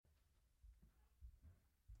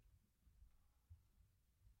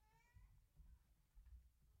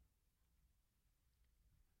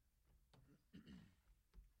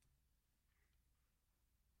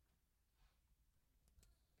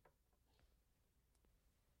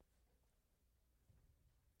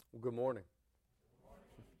Well, good morning.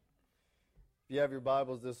 If you have your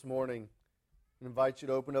Bibles this morning, I invite you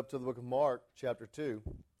to open up to the book of Mark, chapter 2,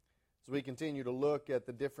 as we continue to look at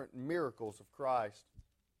the different miracles of Christ.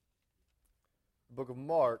 The book of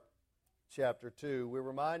Mark, chapter 2, we're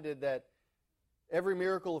reminded that every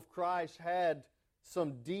miracle of Christ had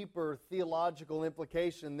some deeper theological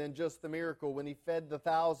implication than just the miracle. When he fed the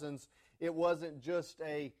thousands, it wasn't just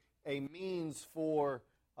a means for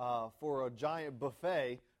a giant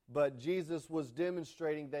buffet, but Jesus was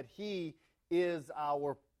demonstrating that He is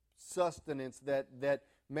our sustenance, that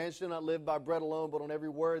man should not live by bread alone, but on every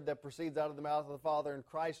word that proceeds out of the mouth of the Father. And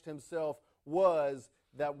Christ Himself was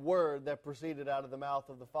that word that proceeded out of the mouth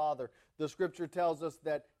of the Father. The Scripture tells us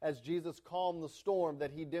that as Jesus calmed the storm,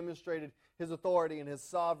 that He demonstrated His authority and His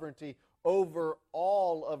sovereignty over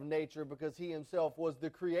all of nature, because He Himself was the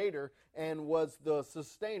Creator and was the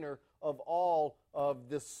sustainer of all of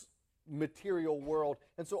this material world.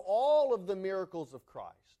 And so all of the miracles of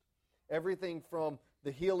Christ, everything from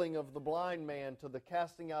the healing of the blind man to the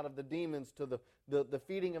casting out of the demons to the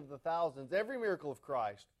feeding of the thousands, every miracle of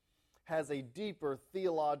Christ has a deeper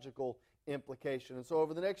theological implication. And so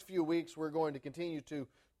over the next few weeks, we're going to continue to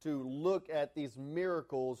look at these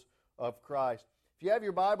miracles of Christ. If you have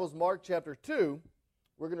your Bibles, Mark chapter 2,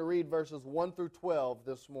 we're going to read verses 1 through 12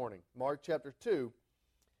 this morning. Mark chapter 2,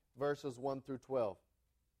 verses 1 through 12.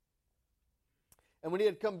 And when he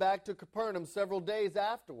had come back to Capernaum several days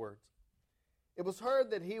afterwards, it was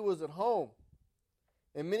heard that he was at home,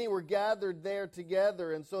 and many were gathered there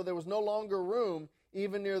together, and so there was no longer room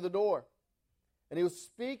even near the door. And he was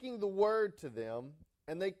speaking the word to them,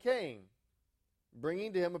 and they came,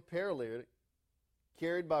 bringing to him a paralytic,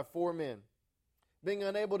 carried by 4 men. Being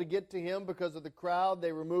unable to get to him because of the crowd,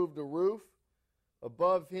 they removed a roof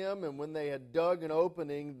above him, and when they had dug an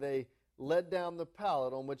opening, they let down the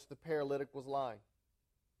pallet on which the paralytic was lying.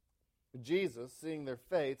 Jesus, seeing their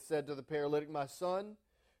faith, said to the paralytic, "My son,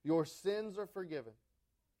 your sins are forgiven."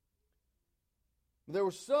 There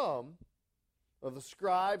were some of the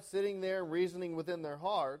scribes sitting there reasoning within their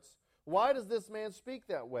hearts, "Why does this man speak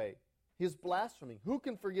that way? He is blaspheming. Who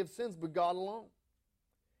can forgive sins but God alone?"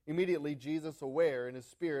 Immediately Jesus, aware in his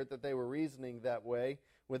spirit that they were reasoning that way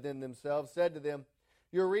within themselves, said to them,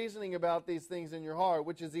 "You're reasoning about these things in your heart.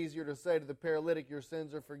 Which is easier to say to the paralytic, 'Your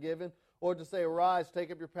sins are forgiven,' or to say, 'Arise,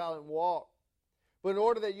 take up your pallet and walk'? But in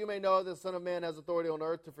order that you may know that the Son of Man has authority on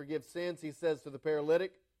earth to forgive sins," he says to the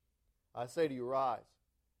paralytic, "I say to you, rise,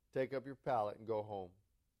 take up your pallet and go home."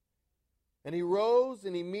 And he rose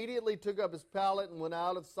and immediately took up his pallet and went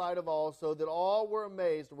out of sight of all, so that all were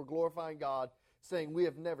amazed and were glorifying God, saying, "We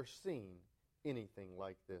have never seen anything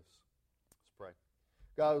like this." Let's pray.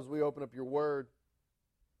 God, as we open up your word,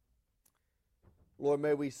 Lord,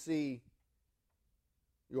 may we see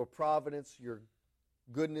your providence, your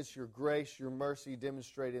goodness, your grace, your mercy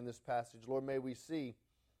demonstrated in this passage. Lord, may we see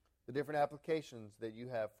the different applications that you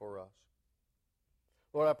have for us.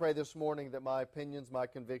 Lord, I pray this morning that my opinions, my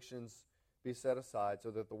convictions be set aside so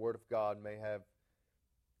that the Word of God may have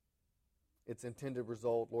its intended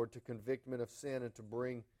result, Lord, to convict men of sin and to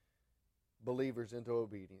bring believers into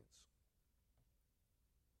obedience.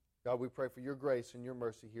 God, we pray for your grace and your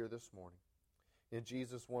mercy here this morning. In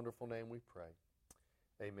Jesus' wonderful name we pray.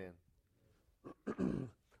 Amen. Well,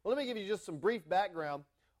 let me give you just some brief background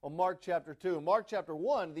on Mark chapter 2. In Mark chapter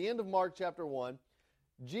 1, the end of Mark chapter 1,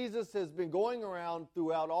 Jesus has been going around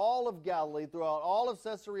throughout all of Galilee, throughout all of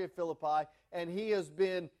Caesarea Philippi, and he has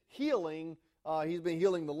been healing. He's been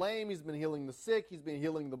healing the lame, he's been healing the sick, he's been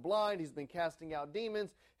healing the blind, he's been casting out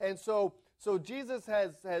demons. And so Jesus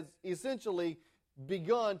has essentially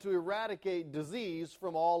begun to eradicate disease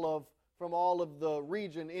from all of the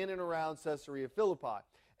region in and around Caesarea Philippi.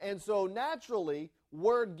 And so naturally,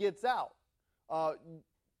 word gets out.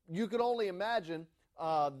 You could only imagine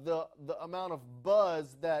the amount of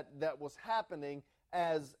buzz that was happening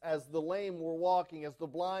as the lame were walking, as the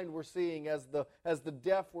blind were seeing, as the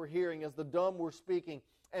deaf were hearing, as the dumb were speaking.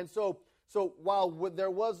 And so while there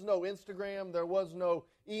was no Instagram, there was no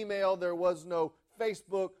email, there was no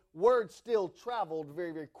Facebook, word still traveled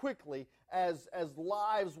very, very quickly as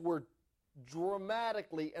lives were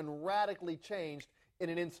dramatically and radically changed in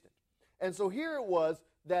an instant. And so here it was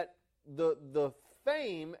that the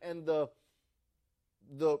fame and the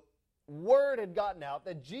word had gotten out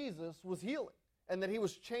that Jesus was healing and that he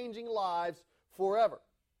was changing lives forever.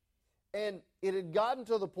 And it had gotten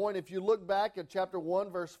to the point, if you look back at chapter 1,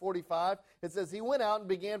 verse 45, it says, "He went out and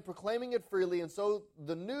began proclaiming it freely, and so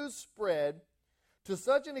the news spread to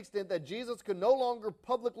such an extent that Jesus could no longer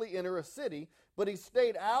publicly enter a city, but he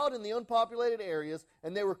stayed out in the unpopulated areas,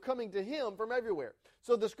 and they were coming to him from everywhere."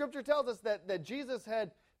 So the scripture tells us that Jesus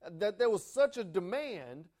had that there was such a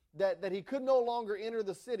demand that he could no longer enter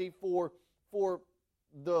the city, for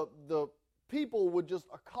the people would just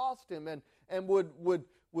accost him and would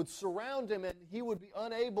surround him, and he would be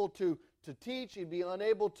unable to teach. He'd be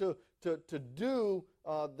unable to do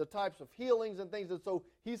the types of healings and things. And so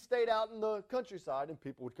he stayed out in the countryside, and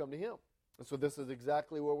people would come to him. And so this is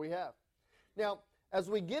exactly where we have. Now, as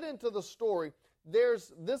we get into the story,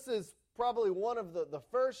 this is probably one of the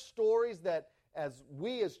first stories that as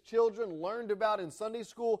we as children learned about in Sunday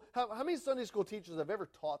school. How many Sunday school teachers have ever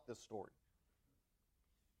taught this story?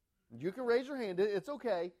 You can raise your hand. It's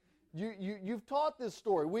okay. You've taught this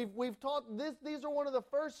story. We've taught this. These are one of the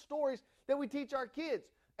first stories that we teach our kids.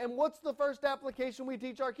 And what's the first application we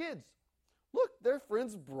teach our kids? Look, their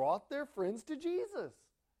friends brought their friends to Jesus.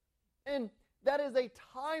 And that is a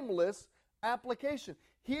timeless application.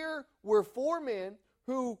 Here were four men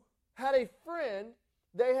who had a friend.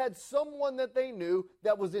 They had someone that they knew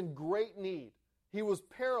that was in great need. He was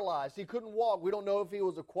paralyzed. He couldn't walk. We don't know if he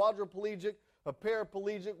was a quadriplegic, a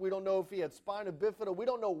paraplegic. We don't know if he had spina bifida. We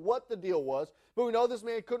don't know what the deal was, but we know this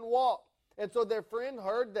man couldn't walk. And so their friend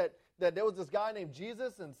heard that there was this guy named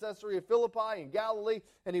Jesus in Caesarea Philippi in Galilee,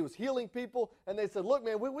 and he was healing people. And they said, look,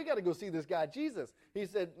 man, we got to go see this guy, Jesus. He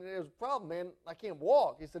said, there's a problem, man. I can't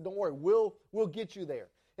walk. He said, don't worry, we'll get you there.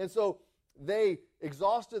 And so they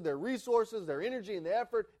exhausted their resources, their energy, and their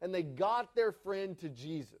effort, and they got their friend to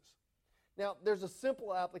Jesus. Now, there's a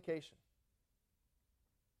simple application.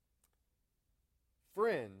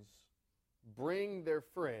 Friends bring their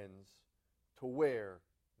friends to where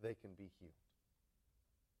they can be healed.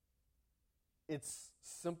 It's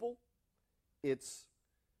simple, it's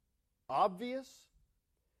obvious,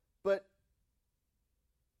 but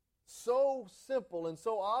so simple and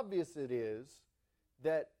so obvious it is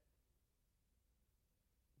that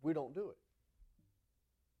we don't do it.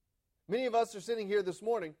 Many of us are sitting here this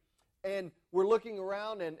morning and we're looking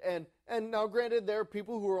around and now granted there are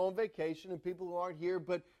people who are on vacation and people who aren't here,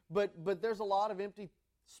 but there's a lot of empty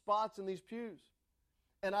spots in these pews.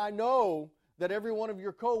 And I know that every one of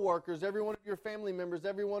your coworkers, every one of your family members,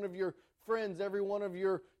 every one of your friends, every one of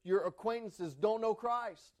your acquaintances don't know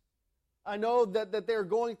Christ. I know that they're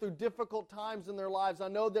going through difficult times in their lives. I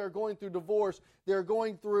know they're going through divorce. They're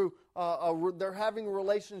going through, they're having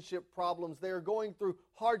relationship problems. They're going through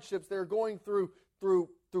hardships. They're going through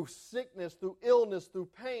sickness, through illness, through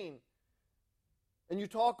pain. And you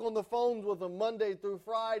talk on the phones with them Monday through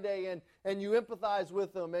Friday, and you empathize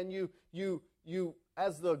with them, and you,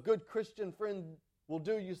 as the good Christian friend will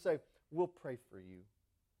do, you say, we'll pray for you.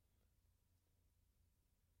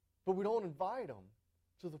 But we don't invite them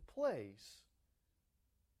to the place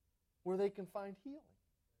where they can find healing.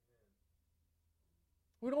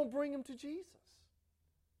 We don't bring them to Jesus.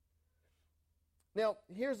 Now,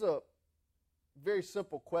 here's a very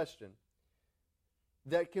simple question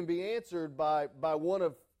that can be answered by one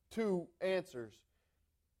of two answers.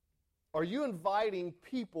 Are you inviting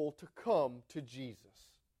people to come to Jesus?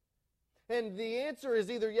 And the answer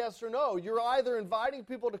is either yes or no. You're either inviting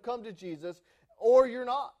people to come to Jesus or you're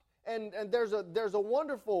not. And there's a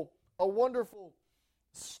wonderful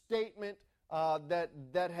statement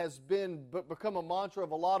that has become a mantra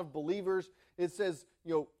of a lot of believers. It says,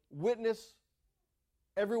 witness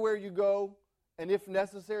everywhere you go, and if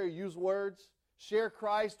necessary, use words. Share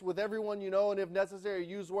Christ with everyone you know, and if necessary,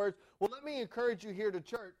 use words. Well, let me encourage you here to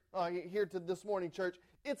church, here to this morning, church.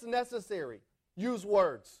 It's necessary. Use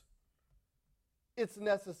words. It's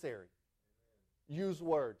necessary. Use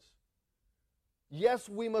words. Yes,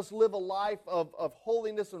 we must live a life of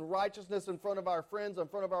holiness and righteousness in front of our friends, in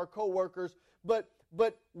front of our coworkers, but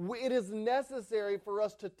it is necessary for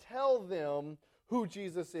us to tell them who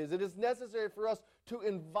Jesus is. It is necessary for us to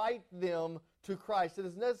invite them to Christ. It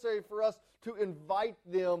is necessary for us to invite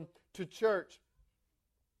them to church.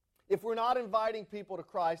 If we're not inviting people to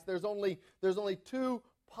Christ, there's only two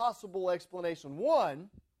possible explanations.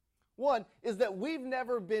 One is that we've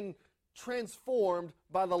never been transformed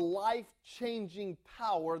by the life-changing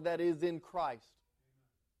power that is in Christ.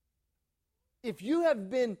 If you have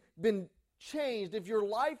been changed, if your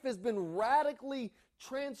life has been radically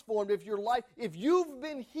transformed, if you've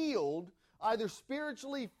been healed, either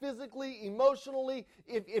spiritually, physically, emotionally,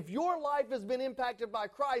 if your life has been impacted by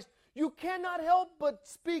Christ, you cannot help but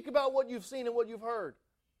speak about what you've seen and what you've heard.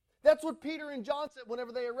 That's what Peter and John said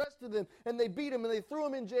whenever they arrested them and they beat him and they threw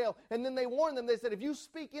him in jail. And then they warned them. They said, if you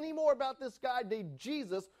speak any more about this guy named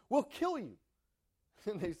Jesus, we'll kill you.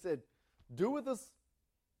 And they said, do with us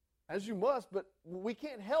as you must, but we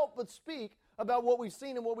can't help but speak about what we've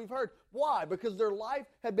seen and what we've heard. Why? Because their life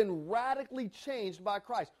had been radically changed by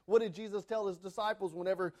Christ. What did Jesus tell his disciples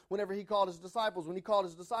whenever he called his disciples? When he called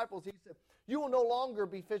his disciples, he said, you will no longer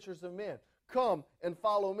be fishers of men. Come and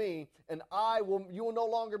follow me, and you will no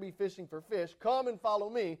longer be fishing for fish. Come and follow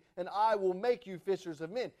me, and I will make you fishers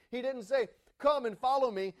of men. He didn't say, come and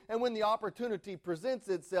follow me, and when the opportunity presents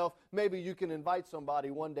itself, maybe you can invite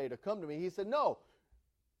somebody one day to come to me. He said, no,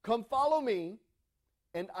 come follow me,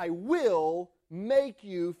 and I will make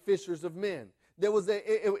you fishers of men. It was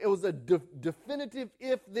a definitive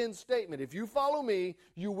if-then statement. If you follow me,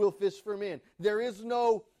 you will fish for men. There is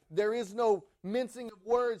no mincing of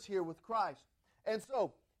words here with Christ. And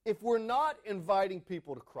so, if we're not inviting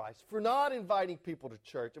people to Christ, if we're not inviting people to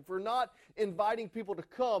church, if we're not inviting people to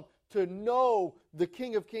come to know the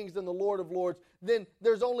King of Kings and the Lord of Lords, then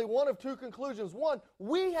there's only one of two conclusions. One,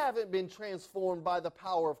 we haven't been transformed by the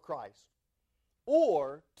power of Christ.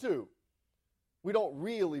 Or, two, we don't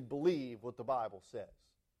really believe what the Bible says.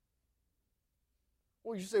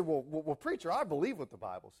 Well, you say, well, preacher, I believe what the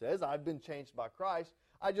Bible says. I've been changed by Christ.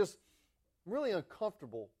 I'm really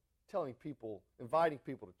uncomfortable telling people, inviting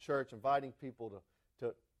people to church, inviting people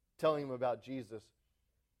to telling them about Jesus.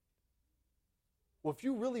 Well, if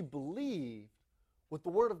you really believe what the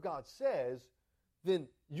Word of God says, then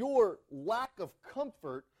your lack of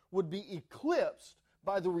comfort would be eclipsed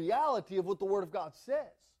by the reality of what the Word of God says.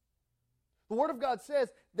 The Word of God says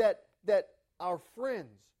that our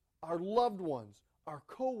friends, our loved ones, our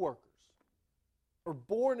co-workers are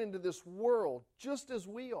born into this world just as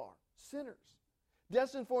we are, sinners,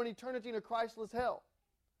 destined for an eternity in a Christless hell.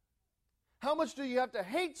 How much do you have to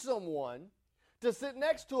hate someone to sit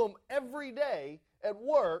next to them every day at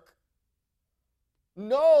work,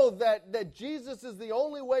 know that Jesus is the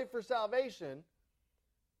only way for salvation,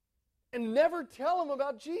 and never tell them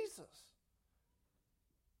about Jesus?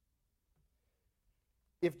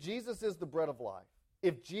 If Jesus is the bread of life,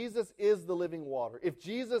 if Jesus is the living water, if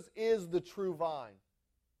Jesus is the true vine,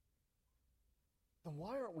 then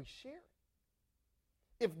why aren't we sharing?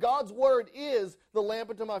 If God's Word is the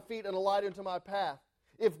lamp unto my feet and a light unto my path,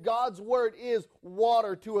 if God's Word is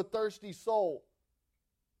water to a thirsty soul,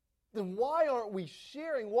 then why aren't we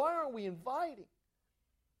sharing? Why aren't we inviting?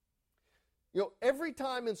 You know, every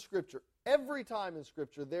time in Scripture,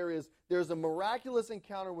 there's a miraculous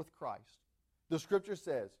encounter with Christ. The Scripture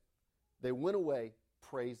says they went away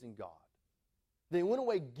praising God. They went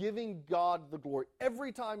away giving God the glory.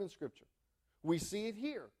 Every time in Scripture. We see it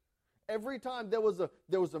here. Every time there was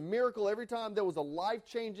a miracle, every time there was a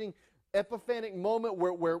life-changing epiphanic moment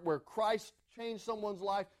where Christ changed someone's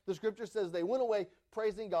life, the Scripture says they went away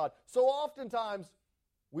praising God. So oftentimes,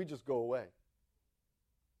 we just go away.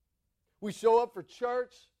 We show up for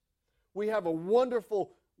church. We have a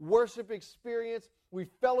wonderful worship experience. We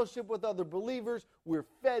fellowship with other believers. We're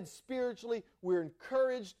fed spiritually. We're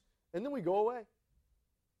encouraged. And then we go away.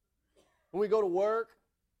 When we go to work,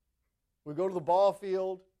 we go to the ball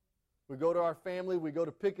field, we go to our family, we go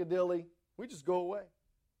to Piccadilly, we just go away.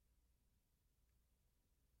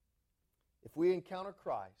 If we encounter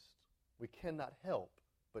Christ, we cannot help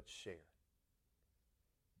but share.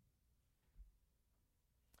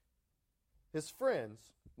 His friends,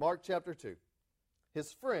 Mark chapter 2,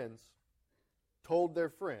 his friends told their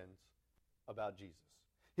friends about Jesus.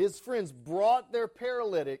 His friends brought their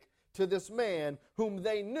paralytic to this man whom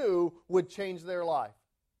they knew would change their life.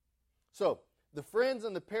 So, the friends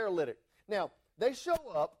and the paralytic. Now, they show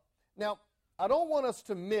up. Now, I don't want us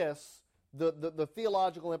to miss the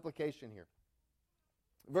theological implication here.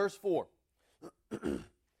 Verse 4.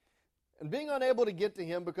 And being unable to get to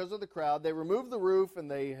him because of the crowd, they removed the roof,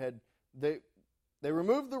 and they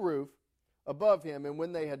removed the roof above him, and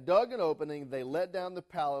when they had dug an opening, they let down the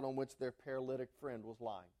pallet on which their paralytic friend was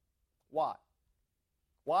lying. Why?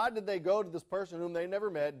 Why did they go to this person whom they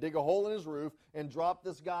never met, dig a hole in his roof, and drop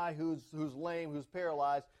this guy who's lame, who's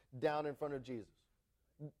paralyzed, down in front of Jesus?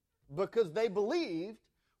 Because they believed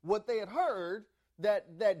what they had heard,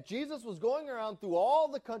 that Jesus was going around through all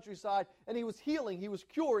the countryside, and he was healing, he was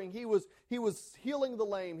curing, he was healing the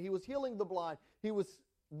lame, he was healing the blind, he was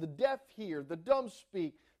the deaf hear, the dumb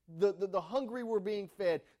speak, the hungry were being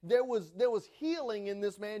fed. There was healing in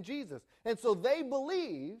this man Jesus. And so they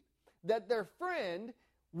believed that their friend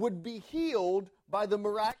would be healed by the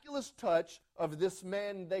miraculous touch of this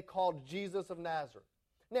man they called Jesus of Nazareth.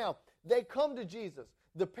 Now, they come to Jesus,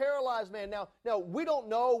 the paralyzed man. Now we don't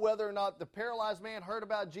know whether or not the paralyzed man heard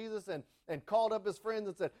about Jesus and called up his friends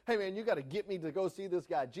and said, hey man, you got to get me to go see this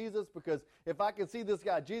guy Jesus, because if I can see this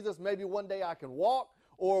guy Jesus, maybe one day I can walk.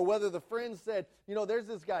 Or whether the friends said, there's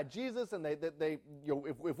this guy Jesus, and they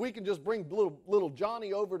if we can just bring little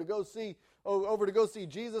Johnny over to go see over to go see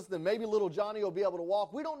Jesus, then maybe little Johnny will be able to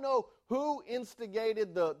walk. We don't know who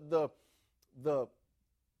instigated the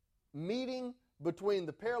meeting between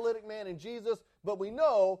the paralytic man and Jesus, but we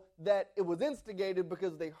know that it was instigated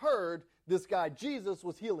because they heard this guy Jesus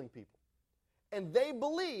was healing people. And they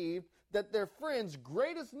believed that their friend's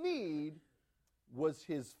greatest need was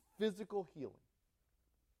his physical healing.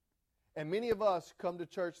 And many of us come to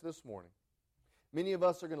church this morning. Many of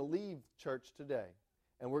us are going to leave church today,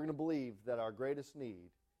 and we're going to believe that our greatest need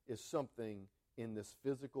is something in this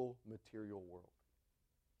physical, material world.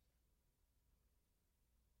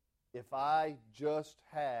 If I just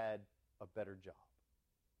had a better job,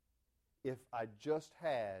 if I just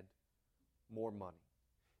had more money,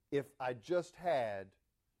 if I just had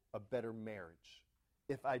a better marriage,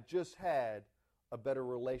 if I just had a better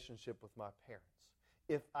relationship with my parents,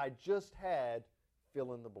 if I just had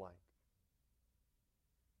fill in the blank.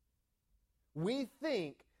 We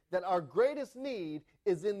think that our greatest need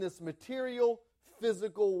is in this material,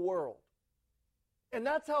 physical world. And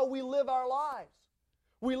that's how we live our lives.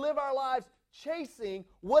 We live our lives chasing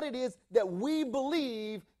what it is that we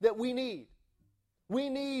believe that we need. We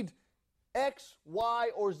need X, Y,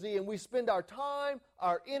 or Z, and we spend our time,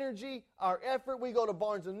 our energy, our effort. We go to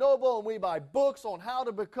Barnes & Noble and we buy books on how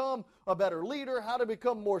to become a better leader, how to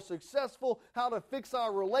become more successful, how to fix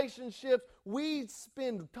our relationships. We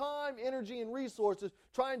spend time, energy, and resources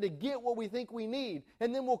trying to get what we think we need.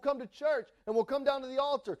 And then we'll come to church and we'll come down to the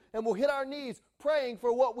altar and we'll hit our knees praying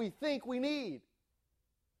for what we think we need.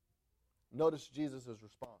 Notice Jesus'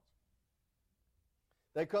 response.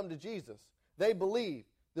 They come to Jesus. They believe.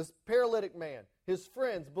 This paralytic man, his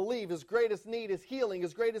friends believe his greatest need is healing.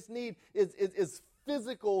 His greatest need is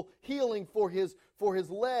physical healing for his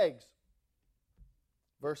legs.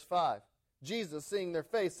 Verse 5, Jesus, seeing their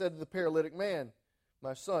faith, said to the paralytic man,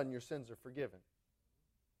 "My son, your sins are forgiven."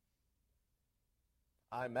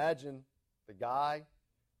 I imagine the guy,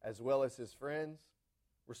 as well as his friends,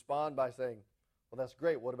 respond by saying, "Well, that's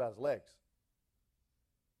great. What about his legs?"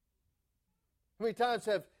 How many times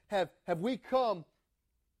have we come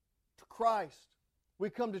to Christ? We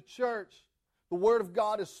come to church. The Word of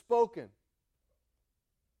God is spoken.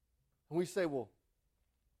 And we say, "Well,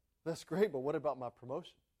 that's great, but what about my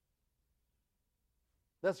promotion?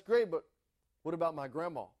 That's great, but what about my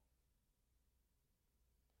grandma?"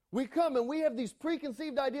 We come and we have these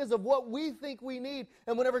preconceived ideas of what we think we need,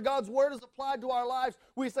 and whenever God's Word is applied to our lives,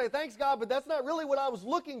 we say, "Thanks, God, but that's not really what I was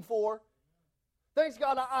looking for. Thanks,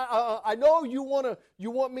 God, I know you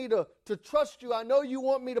want me to trust you. I know you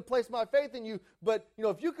want me to place my faith in you, but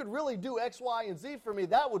if you could really do X, Y, and Z for me,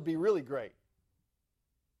 that would be really great."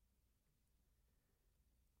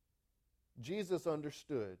 Jesus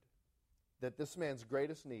understood that this man's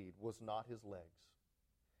greatest need was not his legs,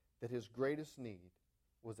 that his greatest need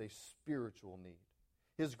was a spiritual need.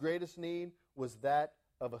 His greatest need was that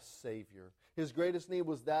of a Savior. His greatest need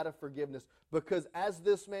was that of forgiveness, because as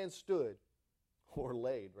this man stood, or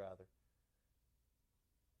laid rather,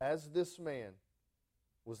 as this man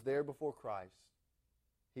was there before Christ,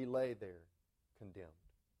 he lay there condemned.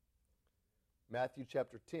 Matthew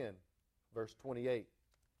chapter 10, verse 28,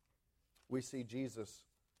 we see Jesus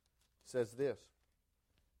says this.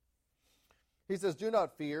 He says, "Do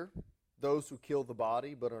not fear those who kill the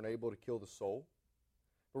body but are unable to kill the soul,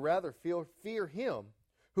 but rather fear him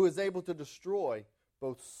who is able to destroy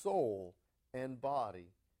both soul and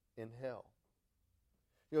body in hell."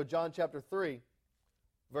 John chapter 3,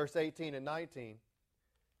 verse 18 and 19.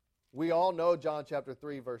 We all know John chapter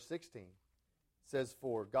 3, verse 16. It says,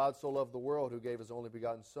 "For God so loved the world who gave his only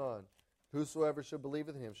begotten Son. Whosoever should believe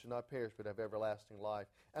in him should not perish but have everlasting life."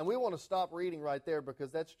 And we want to stop reading right there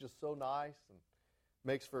because that's just so nice and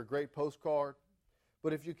makes for a great postcard.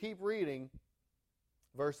 But if you keep reading,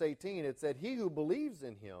 verse 18, it said, "He who believes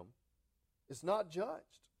in him is not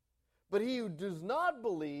judged. But he who does not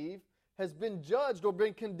believe has been judged or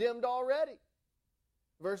been condemned already."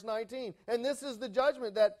 Verse 19, "And this is the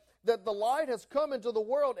judgment, that the light has come into the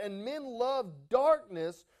world, and men love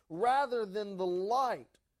darkness rather than the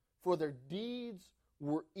light, for their deeds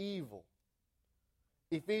were evil."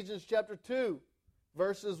 Ephesians chapter 2,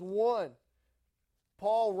 verses 1.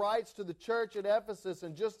 Paul writes to the church at Ephesus,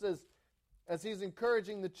 and just as he's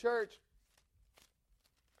encouraging the church,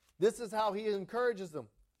 this is how he encourages them.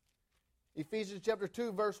 Ephesians chapter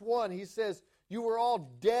 2, verse 1, he says, "You were all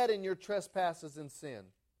dead in your trespasses and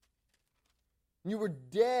sin." You were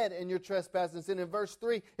dead in your trespasses and sin. In verse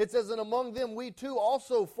 3, it says, "And among them we too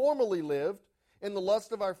also formerly lived in the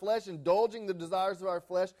lust of our flesh, indulging the desires of our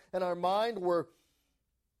flesh, and our mind were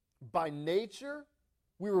by nature,"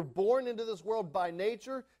 we were born into this world by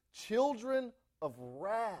nature, "children of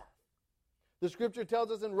wrath, The Scripture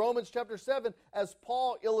tells us in Romans chapter 7, as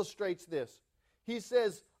Paul illustrates this, he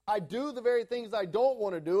says, I do the very things I don't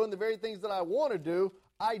want to do, and the very things that I want to do,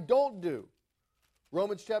 I don't do.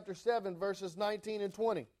 Romans chapter 7, verses 19 and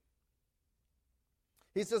 20.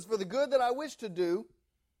 He says, for the good that I wish to do,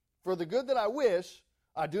 for the good that I wish,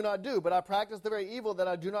 I do not do, but I practice the very evil that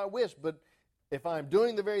I do not wish. But if I am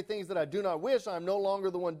doing the very things that I do not wish, I am no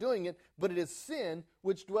longer the one doing it, but it is sin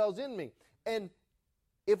which dwells in me. And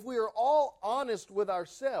if we are all honest with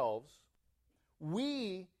ourselves,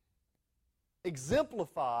 we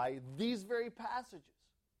exemplify these very passages.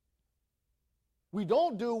 We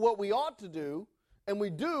don't do what we ought to do, and we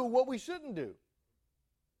do what we shouldn't do.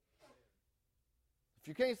 If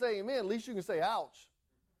you can't say amen, at least you can say ouch.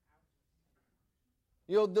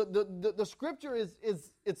 You know, the Scripture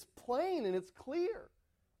it's plain and it's clear.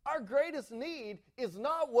 Our greatest need is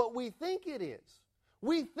not what we think it is.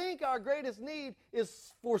 We think our greatest need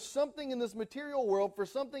is for something in this material world, for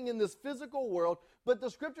something in this physical world, but the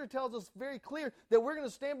Scripture tells us very clear that we're going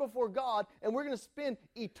to stand before God and we're going to spend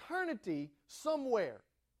eternity somewhere.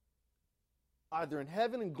 Either in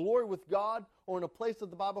heaven in glory with God or in a place that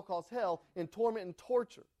the Bible calls hell in torment and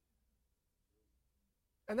torture.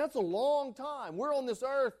 And that's a long time. We're on this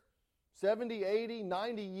earth 70, 80,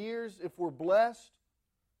 90 years if we're blessed.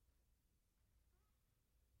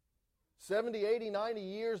 70, 80, 90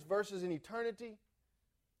 years versus an eternity.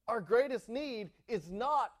 Our greatest need is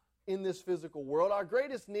not in this physical world. Our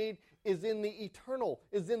greatest need is in the eternal,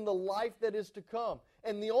 is in the life that is to come.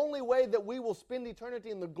 And the only way that we will spend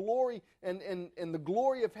eternity in the glory and the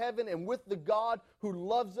glory of heaven and with the God who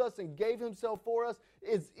loves us and gave Himself for us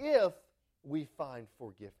is if we find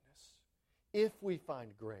forgiveness, if we find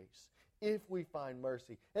grace, if we find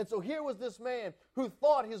mercy. And so here was this man who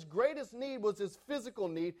thought his greatest need was his physical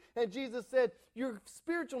need, and Jesus said, your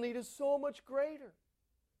spiritual need is so much greater.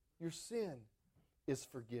 Your sin is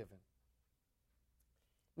forgiven.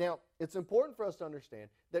 Now, it's important for us to understand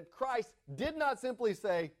that Christ did not simply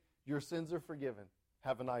say, your sins are forgiven,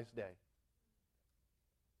 have a nice day.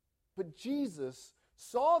 But Jesus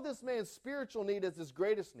saw this man's spiritual need as his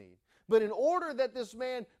greatest need. But in order that this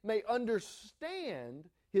man may understand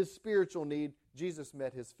his spiritual need, Jesus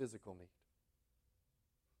met his physical need.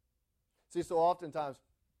 See, so oftentimes,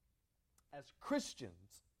 as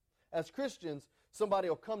Christians, somebody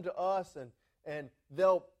will come to us and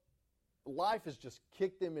life has just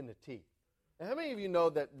kicked them in the teeth. And how many of you know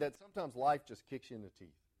that sometimes life just kicks you in the teeth?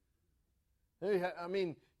 I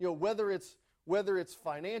mean, you know, whether it's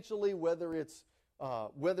financially, whether it's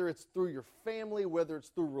through your family, whether it's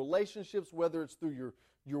through relationships, whether it's through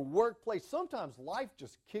your workplace, sometimes life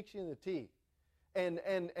just kicks you in the teeth.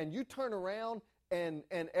 And you turn around and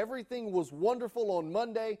everything was wonderful on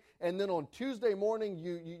Monday, and then on Tuesday morning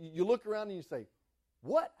you look around and you say,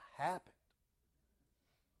 what happened?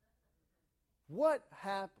 What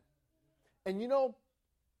happened? And you know,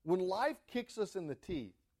 when life kicks us in the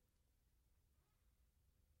teeth,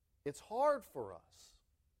 it's hard for us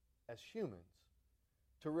as humans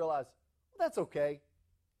to realize, well, that's okay.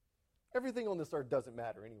 Everything on this earth doesn't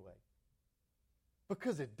matter anyway.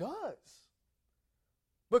 Because it does.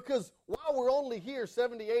 Because while we're only here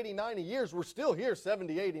 70, 80, 90 years, we're still here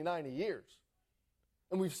 70, 80, 90 years.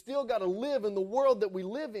 And we've still got to live in the world that we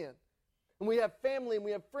live in. And we have family, and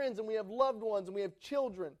we have friends, and we have loved ones, and we have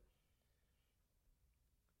children.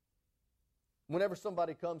 Whenever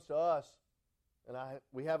somebody comes to us, and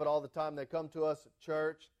we have it all the time, they come to us at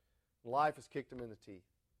church, life has kicked them in the teeth.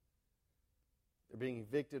 They're being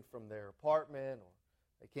evicted from their apartment, or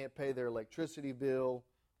they can't pay their electricity bill,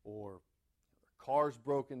 or their car's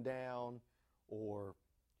broken down, or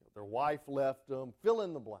their wife left them. Fill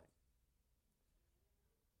in the blank.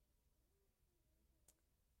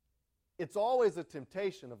 It's always a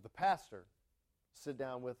temptation of the pastor to sit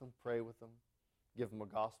down with them, pray with them, give them a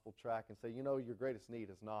gospel tract, and say, you know, your greatest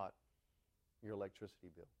need is not your electricity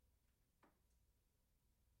bill.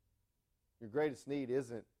 Your greatest need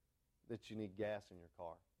isn't that you need gas in your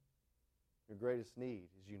car. Your greatest need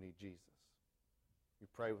is you need Jesus. You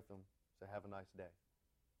pray with them, say, have a nice day.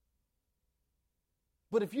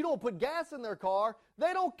 But if you don't put gas in their car,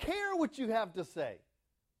 they don't care what you have to say.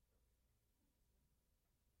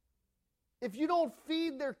 If you don't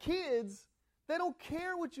feed their kids, they don't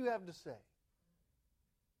care what you have to say.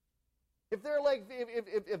 If they're like,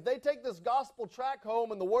 if they take this gospel tract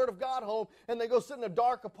home and the Word of God home and they go sit in a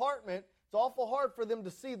dark apartment, it's awful hard for them to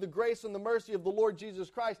see the grace and the mercy of the Lord Jesus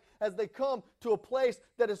Christ as they come to a place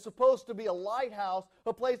that is supposed to be a lighthouse,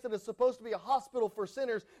 a place that is supposed to be a hospital for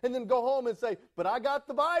sinners, and then go home and say, but I got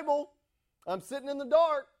the Bible. I'm sitting in the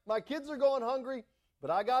dark. My kids are going hungry, but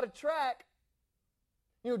I got a tract.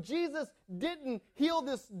 Jesus didn't heal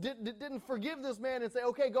this, didn't forgive this man and say,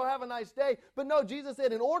 okay, go have a nice day. But no, Jesus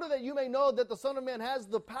said, in order that you may know that the Son of Man has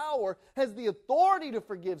the power, has the authority to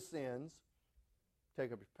forgive sins,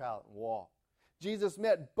 take up your pallet and walk. Jesus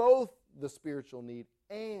met both the spiritual need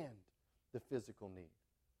and the physical need.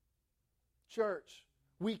 Church,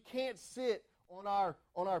 we can't sit on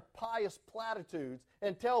our pious platitudes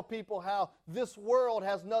and tell people how this world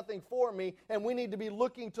has nothing for me and we need to be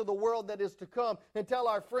looking to the world that is to come, and tell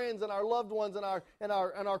our friends and our loved ones and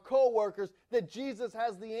our co-workers that Jesus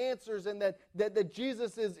has the answers, and that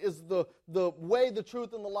Jesus is the way, the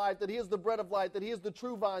truth, and the life, that He is the bread of life, that He is the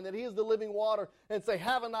true vine, that He is the living water, and say,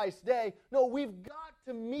 have a nice day. No, we've got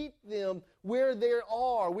to meet them where they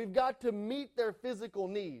are. We've got to meet their physical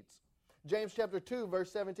needs. James chapter 2,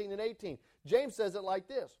 verse 17 and 18. James says it like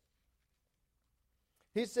this.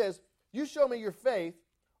 He says, you show me your faith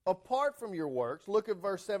apart from your works. Look at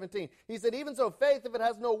verse 17. He said, even so, faith, if it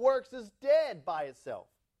has no works, is dead by itself.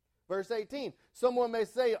 Verse 18. Someone may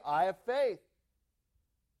say, I have faith.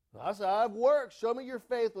 I say, I have works. Show me your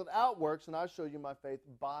faith without works, and I'll show you my faith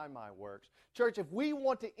by my works. Church, if we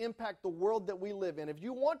want to impact the world that we live in, if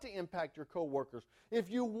you want to impact your co-workers, if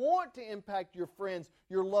you want to impact your friends,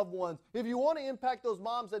 your loved ones, if you want to impact those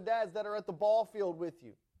moms and dads that are at the ball field with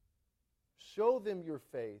you, show them your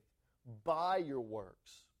faith by your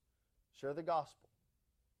works. Share the gospel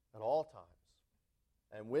at all times.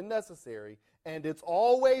 And when necessary, and it's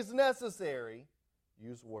always necessary,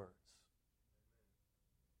 use words.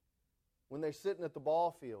 When they're sitting at the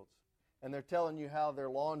ball fields and they're telling you how their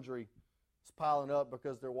laundry is piling up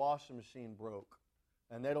because their washing machine broke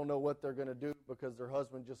and they don't know what they're going to do because their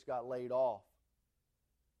husband just got laid off.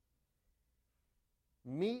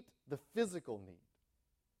 Meet the physical need.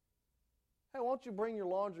 Hey, why don't you bring your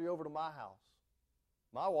laundry over to my house?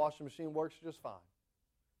 My washing machine works just fine.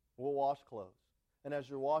 We'll wash clothes. And as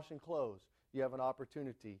you're washing clothes, you have an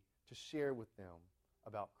opportunity to share with them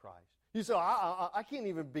about Christ. You say, I can't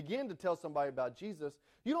even begin to tell somebody about Jesus.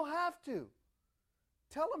 You don't have to.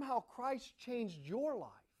 Tell them how Christ changed your life.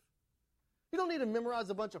 You don't need to memorize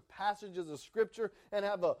a bunch of passages of Scripture and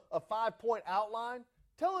have a 5-point outline.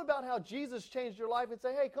 Tell them about how Jesus changed your life and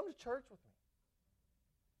say, hey, come to church with me.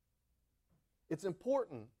 It's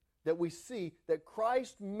important that we see that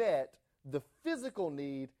Christ met the physical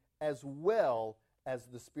need as well as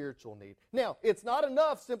the spiritual need. Now, it's not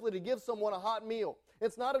enough simply to give someone a hot meal.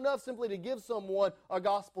 It's not enough simply to give someone a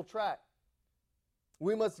gospel tract.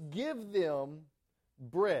 We must give them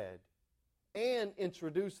bread and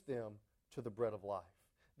introduce them to the bread of life.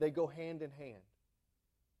 They go hand in hand.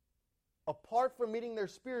 Apart from meeting their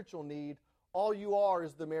spiritual need, all you are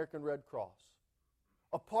is the American Red Cross.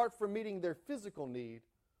 Apart from meeting their physical need,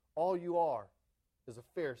 all you are is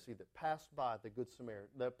a Pharisee that passed by the Good Samaritan,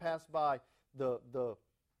 that passed by the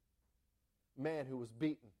man who was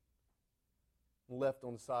beaten and left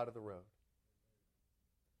on the side of the road.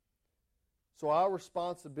 So our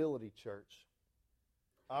responsibility, church,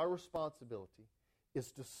 our responsibility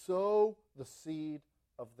is to sow the seed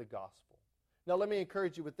of the gospel. Now let me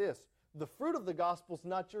encourage you with this. The fruit of the gospel is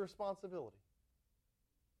not your responsibility.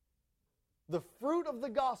 The fruit of the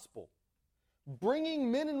gospel,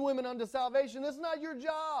 bringing men and women unto salvation, is not your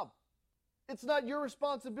job. It's not your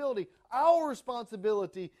responsibility. Our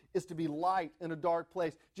responsibility is to be light in a dark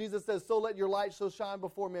place. Jesus says, so let your light so shine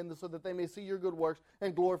before men so that they may see your good works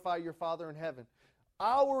and glorify your Father in heaven.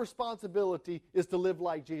 Our responsibility is to live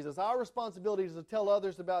like Jesus. Our responsibility is to tell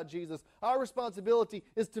others about Jesus. Our responsibility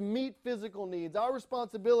is to meet physical needs. Our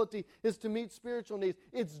responsibility is to meet spiritual needs.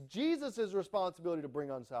 It's Jesus' responsibility to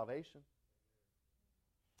bring on salvation.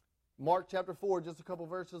 Mark chapter 4, just a couple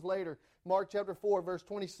verses later, Mark chapter 4, verse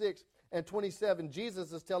 26 and 27,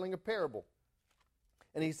 Jesus is telling a parable.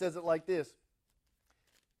 And he says it like this.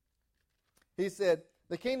 He said,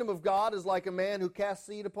 the kingdom of God is like a man who casts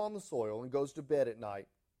seed upon the soil and goes to bed at night.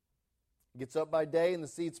 Gets up by day and the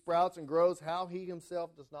seed sprouts and grows, how he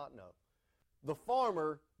himself does not know. The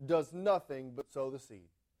farmer does nothing but sow the seed.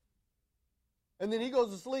 And then he goes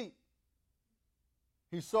to sleep.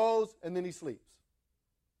 He sows and then he sleeps.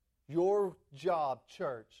 Your job,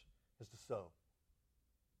 church, is to sow.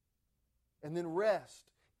 And then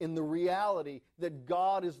rest in the reality that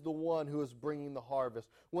God is the one who is bringing the harvest.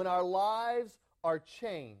 When our lives are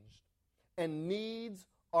changed and needs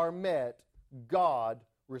are met, God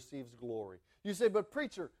receives glory. You say, but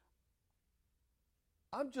preacher,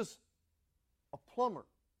 I'm just a plumber.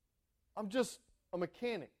 I'm just a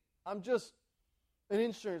mechanic. I'm just an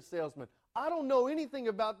insurance salesman. I don't know anything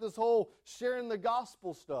about this whole sharing the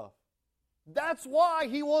gospel stuff. That's why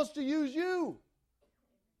he wants to use you.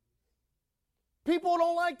 People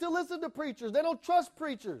don't like to listen to preachers. They don't trust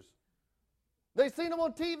preachers. They've seen them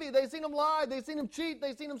on TV. They've seen them lie. They've seen them cheat.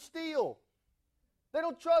 They've seen them steal. They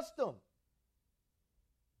don't trust them.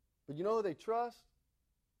 But you know who they trust?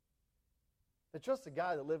 They trust the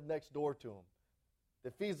guy that lived next door to them,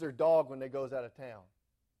 that feeds their dog when they goes out of town.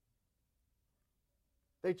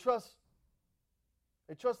 They trust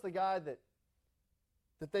the guy that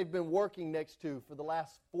they've been working next to for the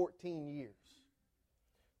last 14 years.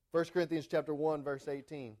 1 Corinthians chapter 1, verse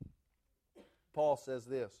 18. Paul says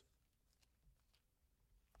this.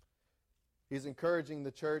 He's encouraging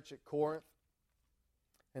the church at Corinth.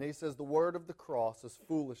 And he says, the word of the cross is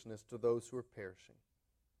foolishness to those who are perishing.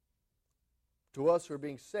 To us who are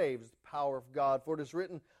being saved is the power of God. For it is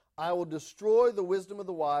written, I will destroy the wisdom of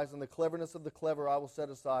the wise, and the cleverness of the clever I will set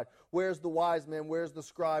aside. Where's the wise man? Where's the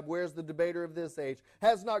scribe? Where's the debater of this age?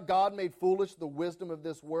 Has not God made foolish the wisdom of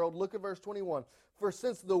this world? Look at verse 21. For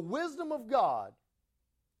since the wisdom of God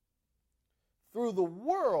through the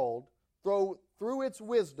world, through its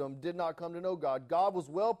wisdom, did not come to know God, God was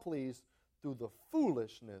well pleased through the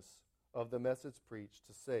foolishness of the message preached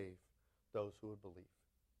to save those who would believe.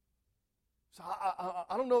 So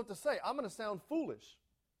I don't know what to say. I'm going to sound foolish.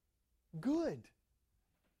 Good.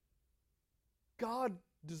 God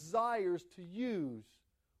desires to use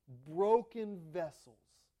broken vessels.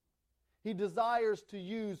 He desires to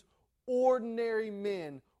use ordinary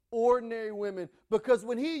men, ordinary women, because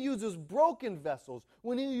when He uses broken vessels,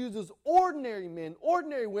 when He uses ordinary men,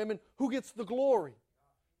 ordinary women, who gets the glory?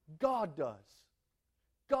 God does.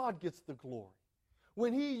 God gets the glory.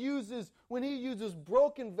 When He uses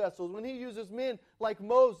broken vessels, when He uses men like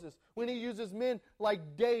Moses, when He uses men like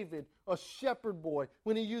David, a shepherd boy,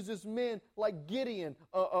 when He uses men like Gideon,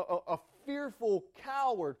 a fearful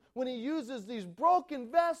coward, when He uses these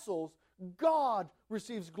broken vessels, God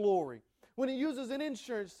receives glory. When He uses an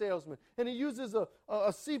insurance salesman, and He uses a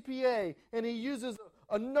CPA, and He uses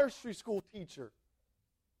a nursery school teacher,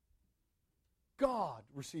 God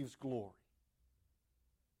receives glory.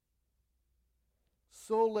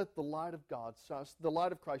 So let the light of God, the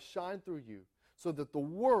light of Christ shine through you, so that the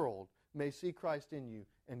world may see Christ in you,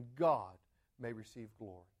 and God may receive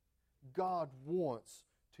glory. God wants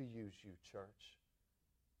to use you, church.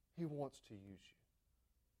 He wants to use you.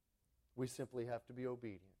 We simply have to be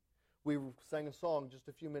obedient. We sang a song just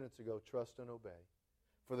a few minutes ago, Trust and Obey.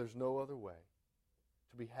 For there's no other way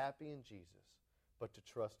to be happy in Jesus but to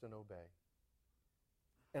trust and obey.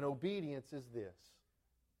 And obedience is this: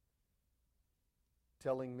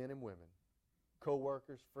 telling men and women,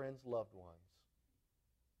 co-workers, friends, loved ones,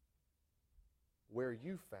 where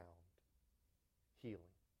you found healing,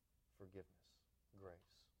 forgiveness, grace.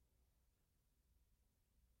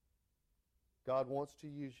 God wants to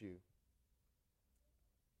use you.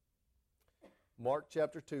 Mark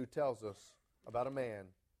chapter 2 tells us about a man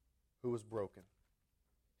who was broken.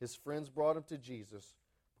 His friends brought him to Jesus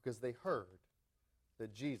because they heard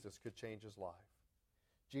that Jesus could change his life.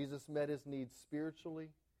 Jesus met his needs spiritually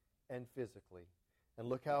and physically. And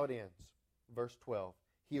look how it ends. Verse 12.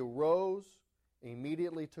 He arose,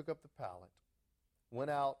 immediately took up the pallet, went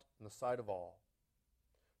out in the sight of all,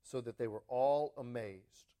 so that they were all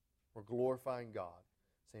amazed, or glorifying God,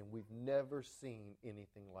 saying, we've never seen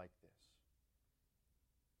anything like this.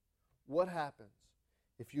 What happens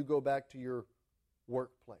if you go back to your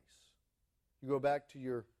workplace? You go back to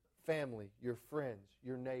your family, your friends,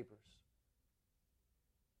 your neighbors,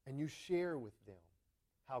 and you share with them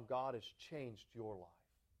how God has changed your life.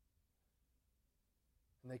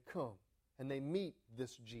 And they come and they meet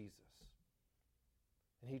this Jesus,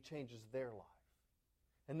 and He changes their life.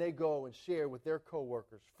 And they go and share with their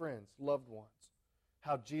coworkers, friends, loved ones,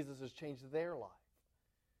 how Jesus has changed their life.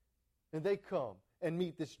 And they come and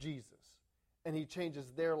meet this Jesus, and He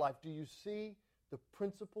changes their life. Do you see the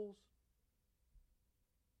principles?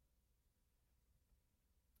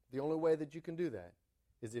 The only way that you can do that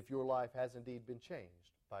is if your life has indeed been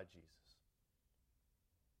changed by Jesus.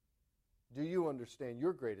 Do you understand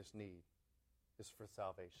your greatest need is for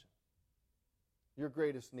salvation? Your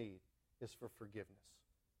greatest need is for forgiveness,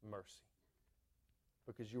 mercy.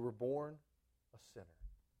 Because you were born a sinner,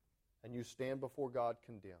 and you stand before God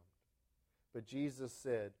condemned. But Jesus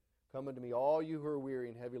said, come unto me, all you who are weary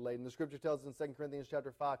and heavy laden. The Scripture tells us in 2 Corinthians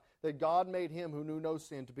chapter 5 that God made Him who knew no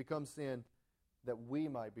sin to become sin, that we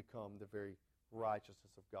might become the very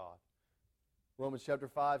righteousness of God. Romans chapter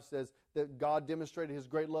 5 says that God demonstrated His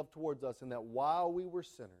great love towards us, and that while we were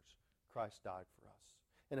sinners, Christ died for us.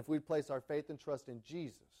 And if we place our faith and trust in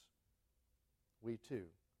Jesus, we too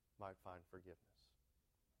might find forgiveness.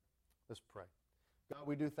 Let's pray. God,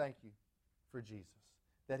 we do thank You for Jesus,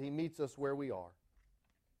 that He meets us where we are.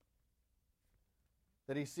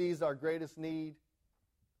 that He sees our greatest need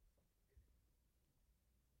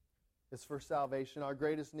is for salvation. Our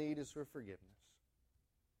greatest need is for forgiveness.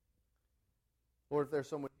 Lord, if there's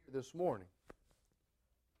someone here this morning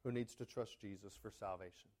who needs to trust Jesus for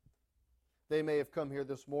salvation, they may have come here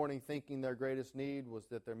this morning thinking their greatest need was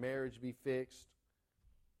that their marriage be fixed,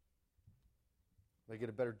 they get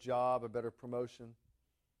a better job, a better promotion.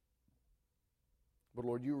 But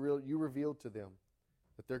Lord, you revealed to them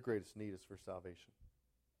that their greatest need is for salvation.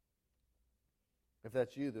 If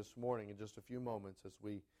that's you this morning, in just a few moments as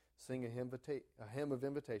we sing a hymn of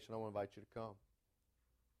invitation, I want to invite you to come.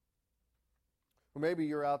 Or maybe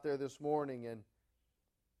you're out there this morning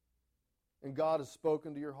and God has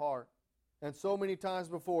spoken to your heart. And so many times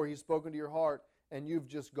before He's spoken to your heart and you've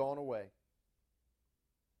just gone away.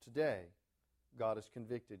 Today, God has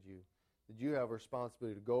convicted you that you have a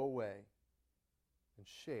responsibility to go away and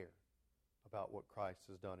share about what Christ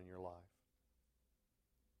has done in your life.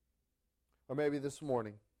 Or maybe this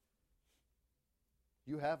morning,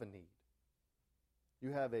 you have a need.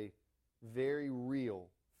 You have a very real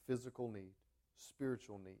physical need,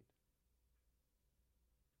 spiritual need.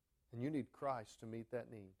 And you need Christ to meet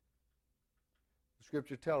that need. The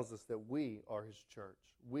Scripture tells us that we are His church.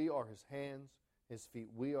 We are His hands, His feet.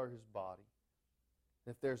 We are His body.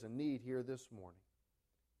 And if there's a need here this morning,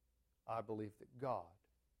 I believe that God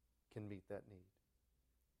can meet that need.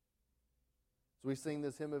 As we sing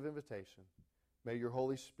this hymn of invitation, may your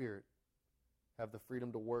Holy Spirit have the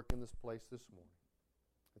freedom to work in this place this morning.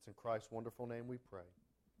 It's in Christ's wonderful name we pray.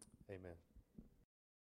 Amen.